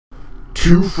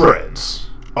Two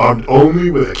friends, armed only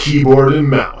with a keyboard and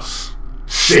mouse,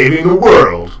 saving the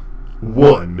world,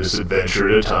 one misadventure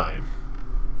at a time.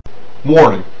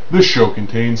 Warning, this show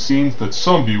contains scenes that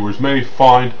some viewers may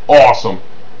find awesome.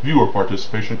 Viewer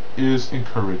participation is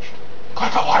encouraged.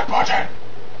 Click the like button.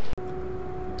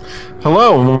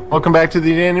 Hello, and welcome back to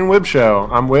the Adanion and WiB show.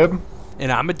 I'm WiB.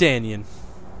 And I'm Adanion.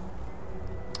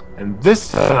 And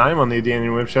this time on the Adanion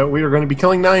and WiB show, we are going to be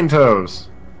killing Nine Toes.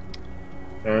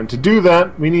 And to do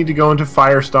that, we need to go into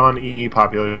Firestone EE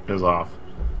population piss off.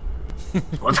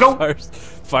 Let's go!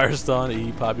 Firestone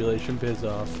EE population piss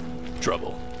off.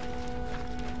 Trouble.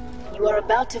 You are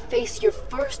about to face your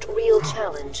first real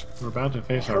challenge. We're about to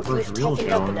face our Hope first you've real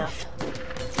toughened up challenge.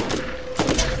 enough.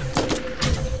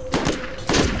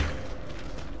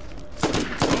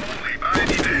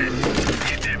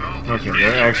 Okay,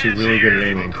 they're actually really good at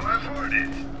aiming.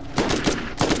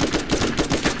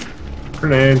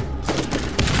 Grenade.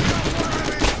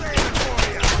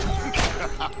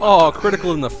 Oh,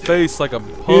 critical in the face like a In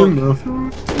punk. the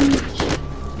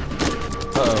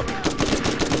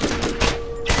Uh-oh.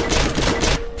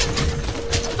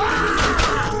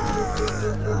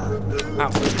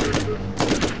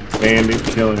 Ow. Bandit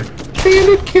killer.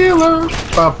 Bandit killer.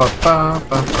 Ba, ba, ba,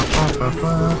 ba, ba, ba, ba,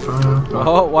 ba, ba.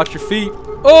 Oh, watch your feet.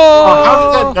 Oh, Oh!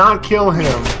 how did that not kill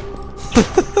him?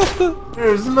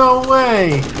 There's no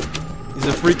way. He's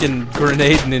a freaking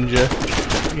grenade ninja.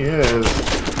 He is.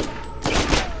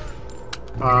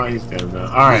 Oh, he's dead now.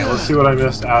 Alright, let's see what I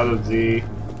missed out of the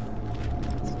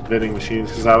vending machines,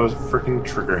 because I was freaking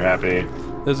trigger happy.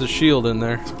 There's a shield in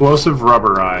there. Explosive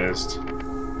rubberized.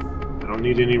 I don't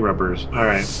need any rubbers.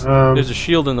 Alright, There's a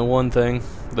shield in the one thing.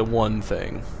 The one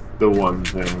thing. the one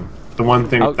thing. The one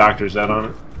thing with Dr. Z on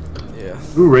it. Yeah.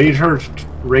 Ooh,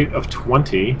 rate of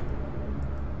 20.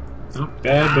 Not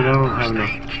bad, but I don't have enough.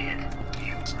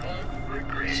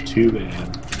 It's too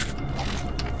bad.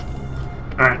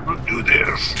 Alright, let's do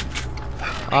this.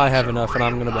 I have enough and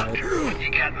I'm gonna buy it.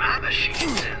 You got my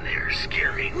machines in there,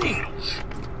 scary needles.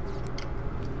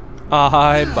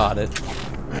 I bought it.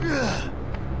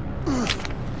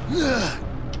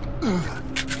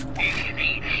 If you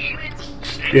need healing,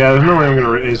 Yeah, there's no way I'm gonna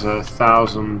raise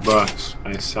 $1,000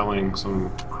 by selling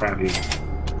some crappy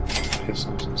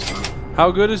pistols and stuff. How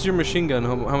good is your machine gun?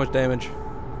 How much damage?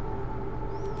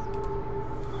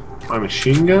 My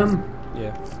machine gun?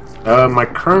 Yeah. My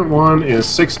current one is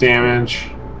 6 damage,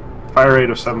 fire rate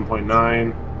of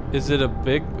 7.9. Is it a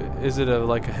big? Is it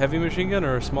like a heavy machine gun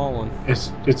or a small one?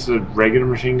 It's a regular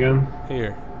machine gun.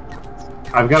 Here.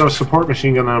 I've got a support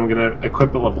machine gun that I'm gonna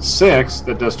equip at level 6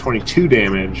 that does 22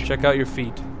 damage. Check out your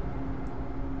feet.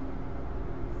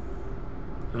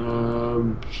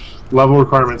 Level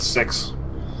requirement 6.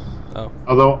 Oh.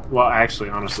 Although, well, actually,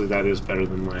 honestly, that is better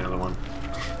than my other one.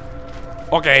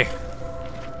 Okay.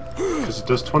 Because it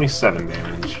does 27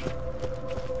 damage.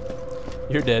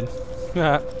 You're dead.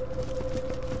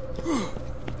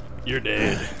 You're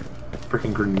dead.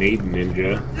 Freaking grenade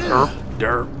ninja.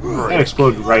 Derp. That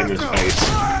exploded right in his face.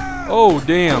 Oh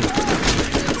damn.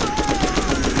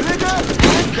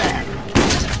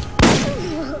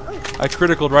 I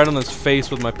criticaled right on his face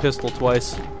with my pistol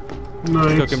twice.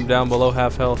 Nice. Took him down below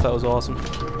half health. That was awesome.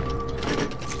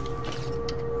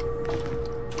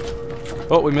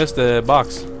 Oh, we missed a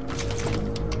box.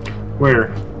 Where?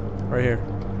 Right here.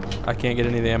 I can't get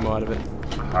any of the ammo out of it.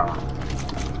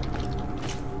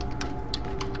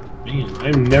 Man,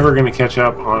 I'm never going to catch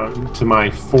up to my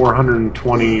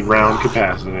 420 round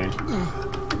capacity.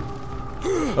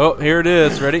 Oh, here it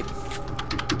is. Ready?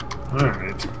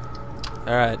 Alright.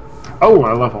 Alright. Oh,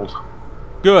 I leveled.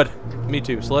 Good. Me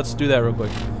too. So let's do that real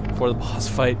quick before the boss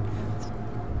fight.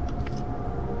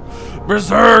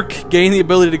 Berserk! Gain the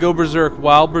ability to go berserk.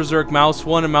 While berserk, mouse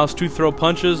 1 and mouse 2 throw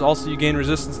punches. Also, you gain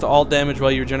resistance to all damage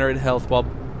while you regenerate health while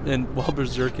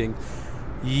berserking.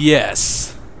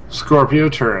 Yes. Scorpio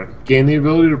turret. Gain the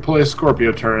ability to play a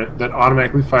Scorpio turret that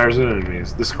automatically fires at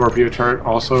enemies. The Scorpio turret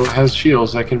also has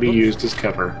shields that can be used as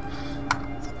cover.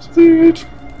 Sweet.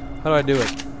 How do I do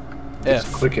it? Just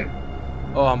F. click it.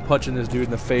 Oh, I'm punching this dude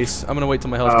in the face. I'm gonna wait till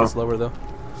my health gets lower though.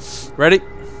 Ready?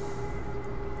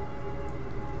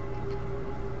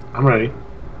 I'm ready.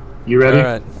 You ready?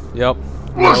 Alright. Yep.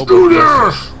 Let's do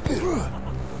this!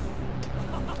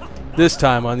 This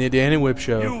time on the Adanion and WiB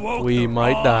show, we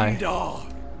might die.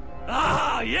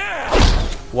 ah, yeah.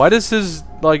 Why does his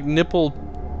like nipple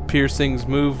piercings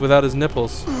move without his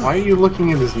nipples? Why are you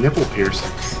looking at his nipple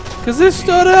piercings? Cause this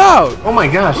stood out! Oh my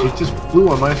gosh, it just flew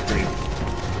on my screen.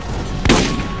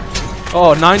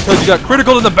 Oh, Nine Toes, you got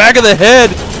critical in the back of the head!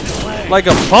 Like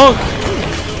a punk!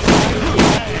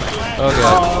 Oh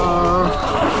god.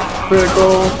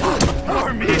 Critical.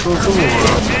 Sprinkle some more.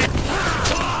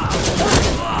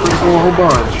 Sprinkle a whole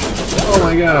bunch. Oh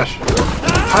my gosh.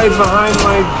 Hide behind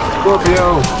my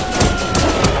Scorpio.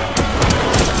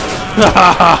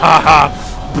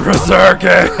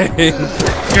 Berserking!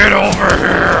 Get over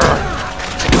here!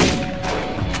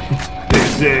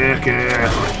 Berserker!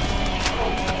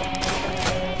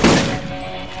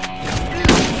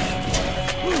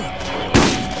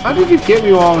 How did you get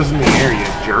me while I was in the air,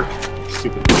 you jerk?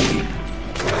 Stupid monkey.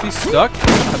 Is he stuck?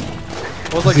 I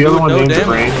was like The other doing one no named damage.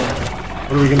 Brain.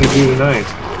 What are we gonna do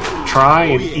tonight? Try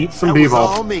and eat some people.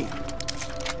 all me.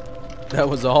 That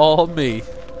was all me.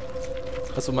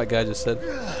 That's what my guy just said.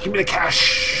 Give me the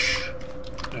cash.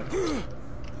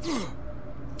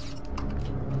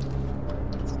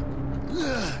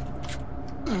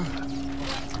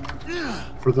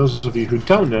 For those of you who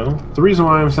don't know, the reason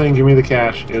why I'm saying give me the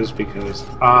cash is because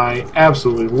I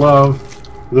absolutely love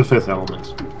the fifth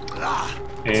element.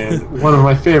 And one of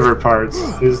my favorite parts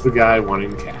is the guy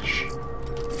wanting cash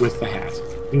with the hat.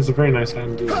 He's a very nice hat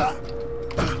to do that.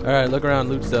 Alright, look around,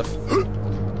 loot stuff.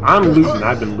 I'm looting.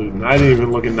 I've been looting. I didn't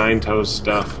even look at Nine Toes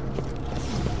stuff.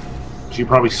 She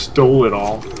probably stole it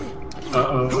all.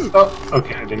 Uh-oh. Oh,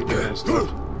 okay, I didn't get that stuff.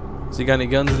 So you got any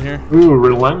guns in here? Ooh,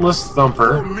 Relentless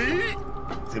Thumper.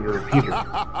 And a repeater.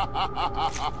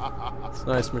 It's a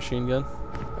nice machine gun.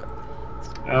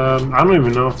 I don't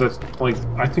even know if that's, like,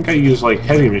 I think I use, like,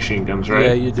 heavy machine guns, right?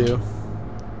 Yeah, you do.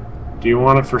 Do you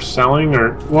want it for selling,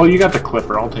 or... Well, you got the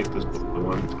clipper. I'll take this blue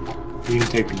one. You can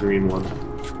take the green one.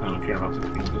 I don't care about the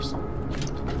green pistol.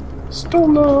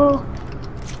 Stola!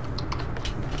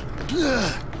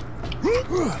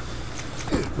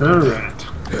 Alright.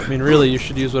 I mean, really, you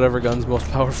should use whatever gun's most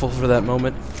powerful for that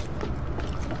moment.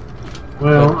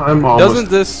 Well, I'm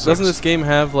almost... Doesn't this game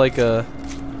have like a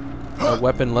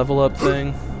weapon level up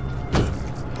thing?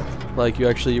 Like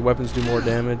your weapons do more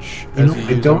damage as you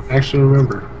use I don't them? actually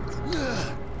remember.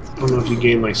 I don't know if you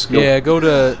gain my skill. Yeah, go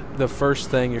to the first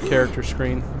thing, your character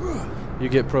screen. You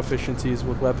get proficiencies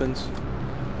with weapons.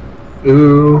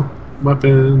 Ooh,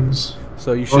 weapons.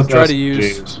 So you should try to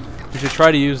use. James. You should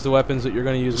try to use the weapons that you're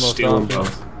going to use most Steal them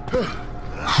often. both.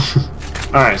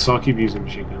 Alright, so I'll keep using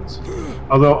machine guns.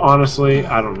 Although, honestly,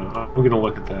 I don't know. I'm going to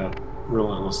look at that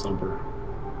Relentless Thumper.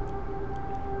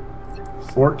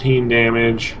 14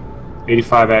 damage,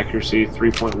 85 accuracy,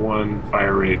 3.1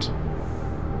 fire rate.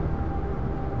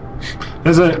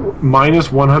 There's a minus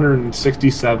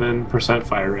 167%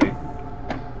 fire rate.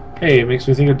 Hey, it makes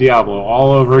me think of Diablo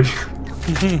all over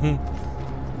again.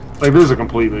 Like, this is a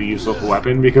completely useless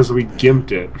weapon because we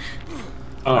gimped it.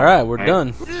 Oh, Alright, we're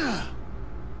done.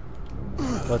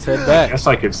 Let's head back. I guess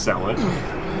I could sell it.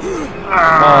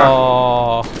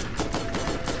 Oh,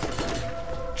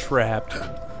 trapped.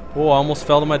 Oh, I almost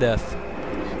fell to my death.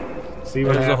 See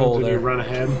what There's a happens hole when there. you run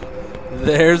ahead?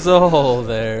 There's a hole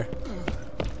there.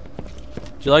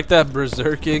 Did you like that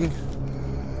berserking?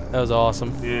 That was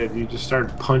awesome. Yeah, you just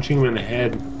started punching him in the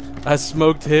head. I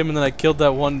smoked him, and then I killed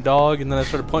that one dog, and then I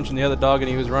started punching the other dog, and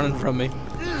he was running from me.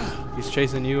 He's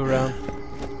chasing you around.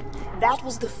 That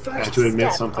was the I first have to admit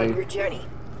step something. on your journey.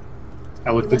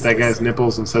 I looked at that guy's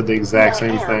nipples and said the exact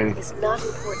same Now, thing. is not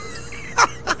important.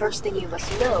 The first thing you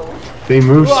must know, They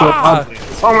move so Ah! oddly.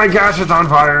 Oh my gosh, it's on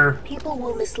fire! people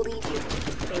will mislead you.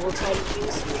 They will try to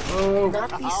use you, Oh.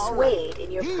 not be swayed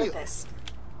in your purpose.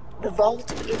 The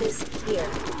vault, it is here.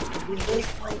 We will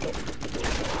find it.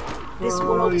 This Oh,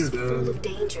 world is you're full dead. of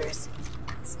dangers.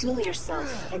 Still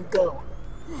yourself and go.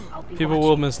 I'll be People watching.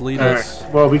 will mislead Alright, us.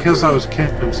 well, because I was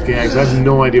catching skags, I have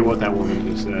no idea what that woman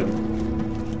just said.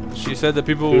 She said that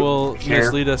people Dude, will care.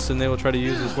 mislead us, and they will try to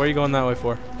use us. Where are you going that way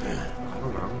for? I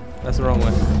don't know. That's the wrong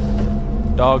way.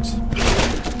 Dogs.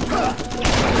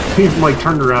 He like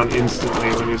turned around instantly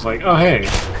when he was like, "Oh hey,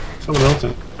 someone else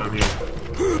is down here."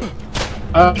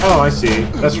 Oh, I see.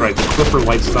 That's right. The clipper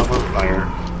lights stuff on fire.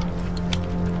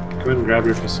 Go ahead and grab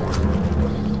your pistol.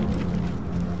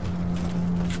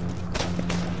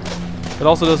 It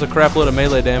also does a crap load of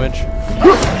melee damage.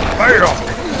 Fire!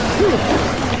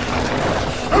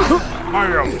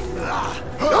 Fire!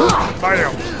 Fire!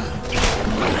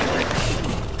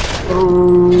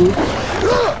 Oh,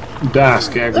 die,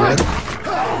 Skagman.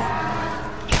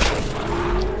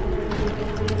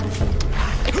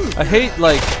 I hate,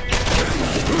 like,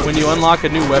 when you unlock a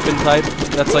new weapon type,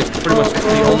 that's like pretty much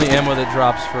the only ammo that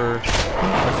drops for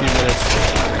a few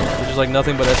minutes. Which is like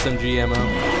nothing but SMG ammo.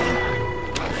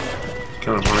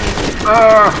 Kind of funny.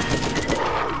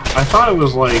 I thought it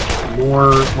was like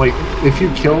more like if you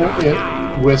kill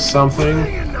it with something,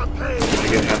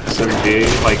 like an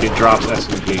SMG, like it drops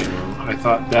SMG ammo. I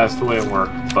thought that's the way it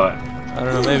worked, but I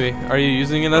don't know, maybe. Are you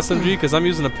using an SMG? Because I'm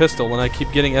using a pistol and I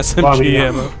keep getting SMG Well, yeah.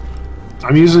 ammo.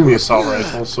 I'm using the assault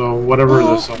rifle, so whatever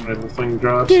the assault rifle thing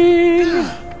drops. Ding!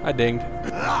 I dinged.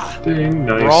 Ding,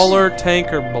 nice. Brawler,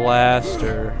 tanker,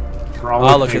 blaster.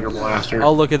 Brawler, tanker, blaster.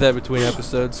 I'll look at that between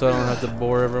episodes so I don't have to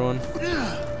bore everyone.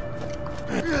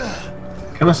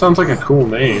 Kinda sounds like a cool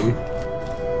name.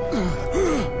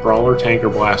 Brawler, tanker,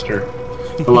 blaster.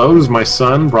 Hello, this is my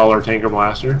son, Brawler, tanker,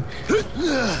 blaster.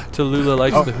 Tallulah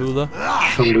likes the hula.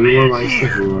 Tallulah likes the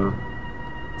hula.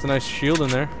 It's a nice shield in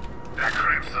there.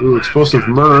 Ooh, explosive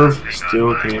Merv.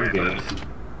 Still can't get it.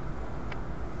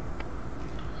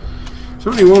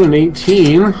 71 and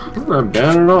 18. Not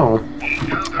bad at all.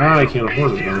 I can't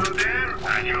afford it though.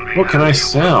 What can I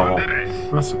sell?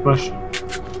 That's the question.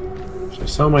 Should I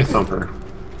sell my thumper?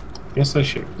 Yes, I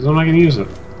should, because I'm not going to use it.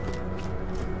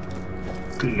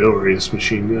 Glorious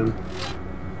machine gun.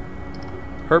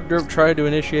 Herb Derp tried to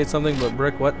initiate something, but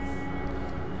Brick, what?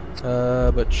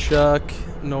 But Chuck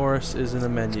Norris is in the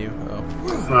menu. Oh.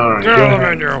 Alright, go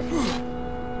ahead.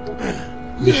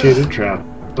 Initiated trap.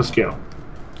 Let's go.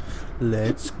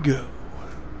 Let's go.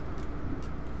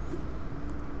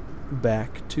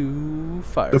 Back to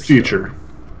Fire. The future.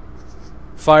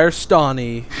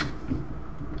 Firestone.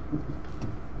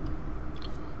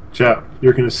 Chap,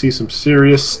 you're going to see some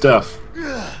serious stuff.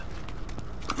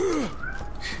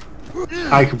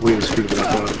 I completely screwed that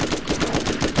up.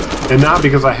 And not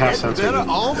because I have sensitive.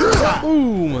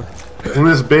 Boom! When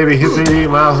this baby hits 88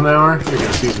 miles an hour, you're going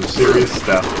to see some serious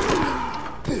stuff.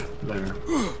 There.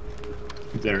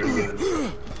 There it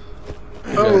is.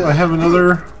 Oh, I have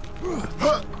another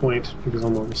point because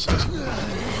I'm level 6.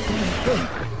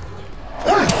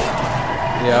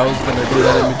 Yeah, I was gonna do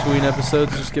that in between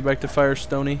episodes. Just get back to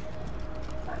Firestone.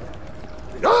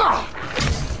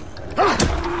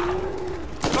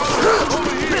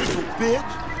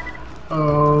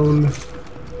 Own.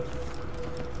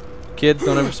 Kid,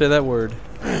 don't ever say that word.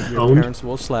 Your Owned? parents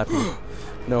will slap you.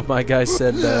 No, my guy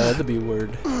said the B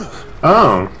word.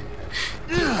 Oh.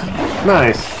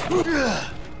 Nice.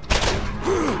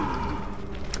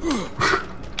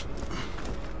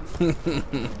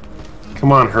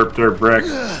 Come on, Herp Derp Brick.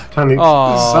 Time to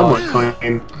somewhat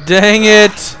clean. Dang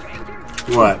it!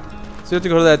 What? So we have to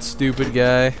go to that stupid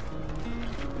guy.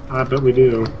 I bet we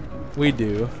do. We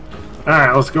do.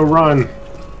 Alright, let's go run.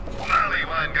 Only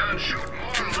one gun shoot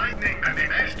more lightning than the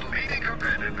next leading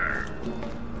competitor.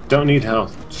 Don't need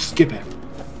health. Skip it.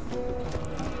 I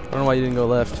don't know why you didn't go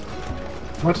left.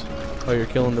 What? Oh, you're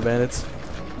killing the bandits.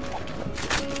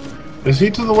 Is he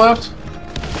to the left?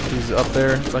 He's up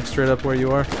there, like straight up where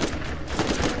you are.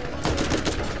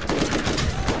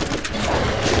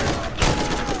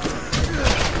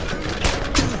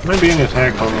 Am I being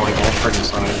attacked on like all freaking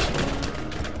sides?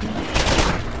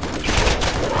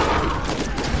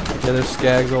 Yeah, there's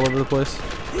skags all over the place.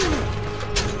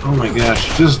 Oh my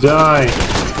gosh, just die!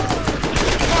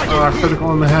 Oh,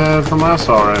 critical in the head from my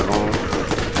assault rifle.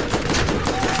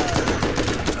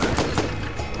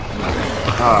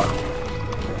 Ah.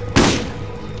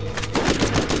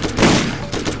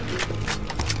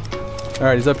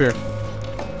 Alright, he's up here.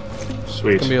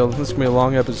 Sweet. This is gonna be a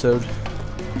long episode.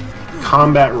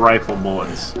 Combat rifle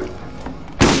bullets.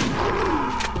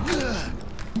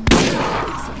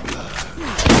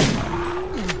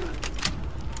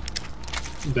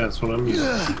 That's what I'm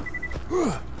using.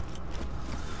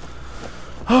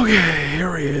 Okay,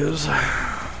 here he is.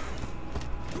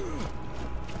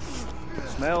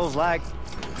 Smells like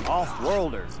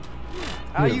off-worlders.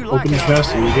 How you like Open the it out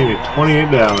chest and you there? gave me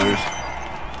 $28.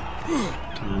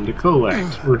 Time to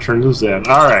collect. Return to Zed.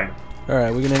 Alright.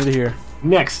 Alright, we can end it here.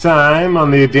 Next time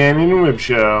on the Adanion and WiB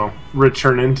show,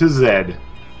 returning to Zed.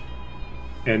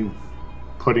 And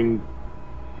putting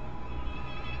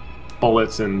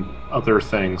bullets and other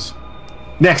things.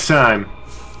 Next time!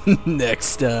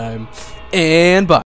 Next time. And bye.